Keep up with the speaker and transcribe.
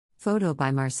Photo by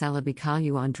Marcela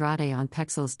Bicalho Andrade on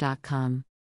Pexels.com.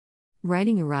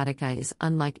 Writing erotica is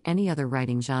unlike any other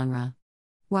writing genre.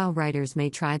 While writers may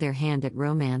try their hand at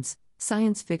romance,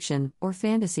 science fiction, or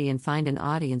fantasy and find an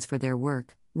audience for their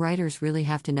work, writers really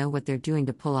have to know what they're doing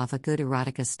to pull off a good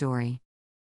erotica story.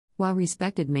 While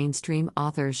respected mainstream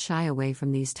authors shy away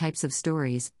from these types of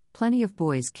stories, plenty of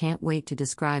boys can't wait to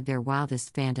describe their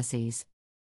wildest fantasies.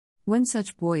 One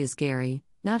such boy is Gary,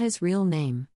 not his real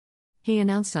name. He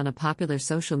announced on a popular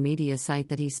social media site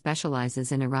that he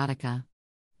specializes in erotica.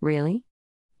 Really?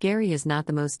 Gary is not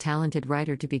the most talented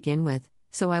writer to begin with,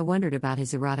 so I wondered about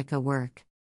his erotica work.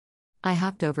 I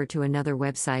hopped over to another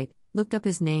website, looked up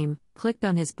his name, clicked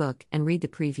on his book, and read the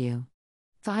preview.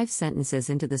 5 sentences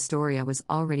into the story I was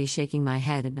already shaking my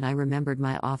head and I remembered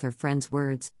my author friend's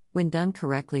words, when done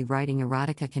correctly writing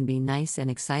erotica can be nice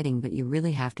and exciting but you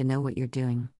really have to know what you're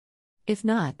doing. If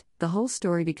not, the whole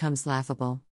story becomes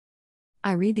laughable.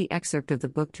 I read the excerpt of the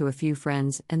book to a few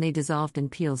friends and they dissolved in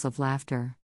peals of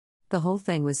laughter. The whole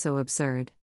thing was so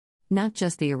absurd. Not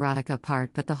just the erotica part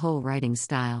but the whole writing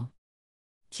style.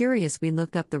 Curious, we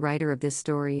looked up the writer of this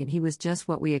story and he was just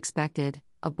what we expected,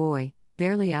 a boy,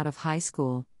 barely out of high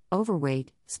school,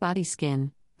 overweight, spotty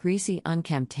skin, greasy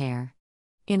unkempt hair.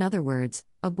 In other words,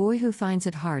 a boy who finds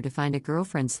it hard to find a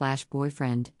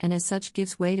girlfriend/boyfriend and as such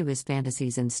gives way to his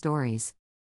fantasies and stories.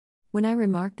 When I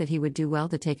remarked that he would do well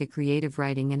to take a creative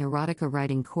writing and erotica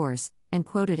writing course, and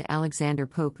quoted Alexander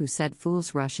Pope who said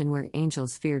fools rush in where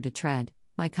angels fear to tread,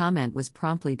 my comment was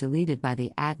promptly deleted by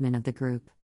the admin of the group.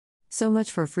 So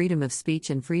much for freedom of speech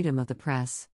and freedom of the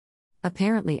press.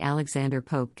 Apparently Alexander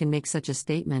Pope can make such a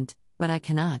statement, but I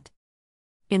cannot.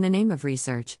 In the name of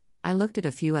research, I looked at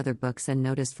a few other books and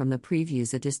noticed from the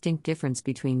previews a distinct difference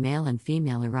between male and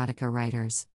female erotica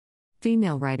writers.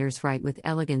 Female writers write with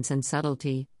elegance and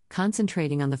subtlety,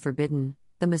 concentrating on the forbidden,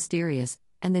 the mysterious,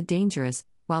 and the dangerous,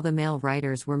 while the male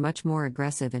writers were much more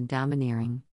aggressive and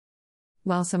domineering.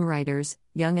 While some writers,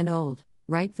 young and old,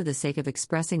 write for the sake of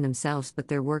expressing themselves but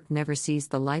their work never sees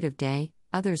the light of day,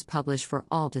 others publish for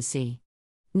all to see.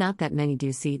 Not that many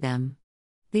do see them.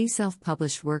 These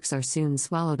self-published works are soon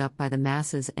swallowed up by the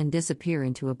masses and disappear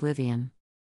into oblivion.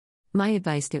 My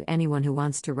advice to anyone who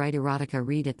wants to write erotica: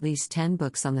 read at least 10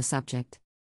 books on the subject.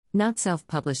 Not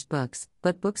self-published books,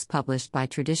 but books published by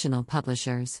traditional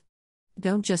publishers.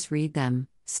 Don't just read them,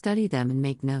 study them and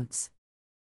make notes.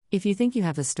 If you think you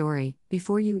have a story,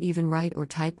 before you even write or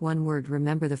type one word,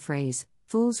 remember the phrase,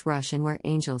 fools rush in where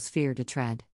angels fear to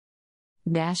tread.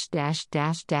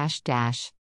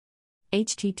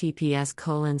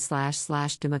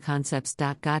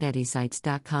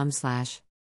 https://dumaconcepts.godeddysites.com/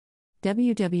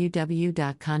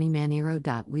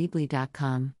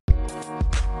 www.conniemanero.weebly.com